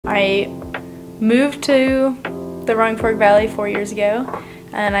I moved to the Roaring Fork Valley 4 years ago,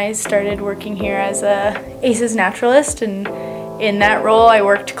 and I started working here as a ACES naturalist, and in that role I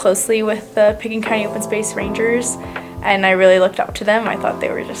worked closely with the Pitkin County Open Space Rangers, and I really looked up to them. I thought they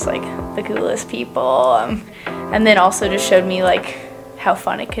were just like the coolest people, and then also just showed me like how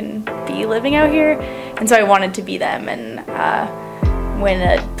fun it can be living out here, and so I wanted to be them. And when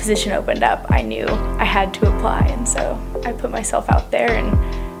a position opened up, I knew I had to apply, and so I put myself out there and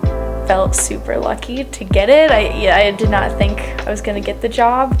felt super lucky to get it. I did not think I was going to get the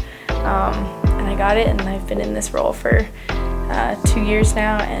job, and I got it, and I've been in this role for 2 years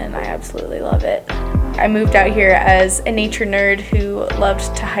now, and I absolutely love it. I moved out here as a nature nerd who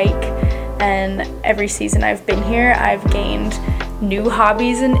loved to hike, and every season I've been here I've gained new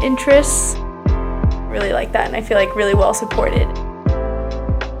hobbies and interests. I really like that, and I feel like really well supported.